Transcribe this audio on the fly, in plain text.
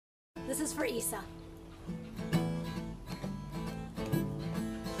This is for Isa.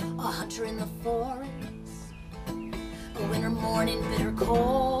 A hunter in the forest, a winter morning bitter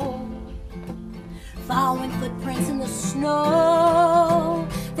cold, following footprints in the snow.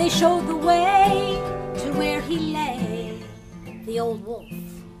 They showed the way to where he lay, the old wolf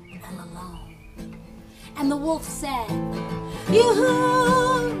all alone. And the wolf said, "You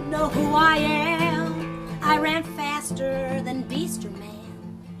know who I am. I ran faster than beast or man."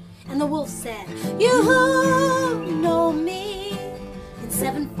 And the wolf said, "You know me. In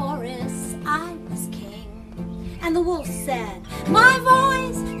 7 forests I was king." And the wolf said, "My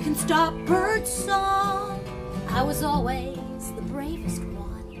voice can stop bird song. I was always the bravest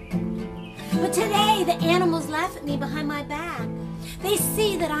one. But today the animals laugh at me behind my back. They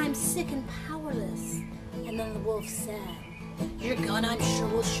see that I'm sick and powerless." And then the wolf said, "Your gun I'm sure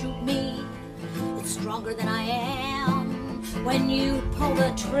will shoot me. It's stronger than I am. When you pull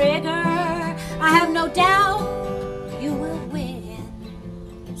the trigger, I have no doubt you will win,"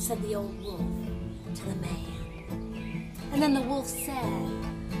 said the old wolf to the man. And then the wolf said,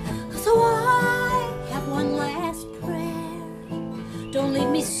 "So I have one last prayer. Don't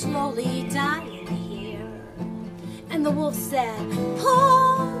leave me slowly dying here." And the wolf said,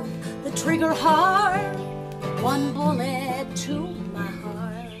 "Pull the trigger hard, one bullet to my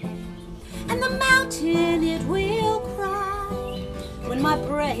heart, and the mountain it will cry when my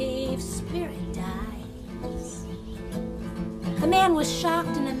brave spirit dies." The man was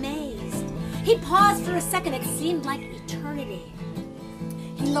shocked and amazed. He paused for a second. It seemed like eternity.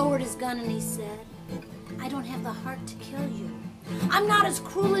 He lowered his gun and he said, "I don't have the heart to kill you. I'm not as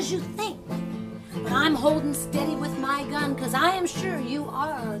cruel as you think. But I'm holding steady with my gun because I am sure you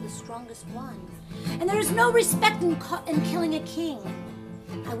are the strongest one. And there is no respect in killing a king.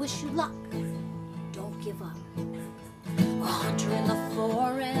 I wish you luck. Don't give up." A hunter in the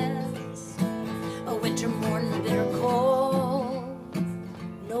forest, a winter morning bitter cold,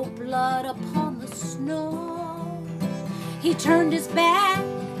 no blood upon the snow. He turned his back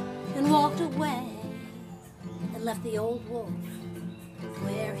and walked away and left the old wolf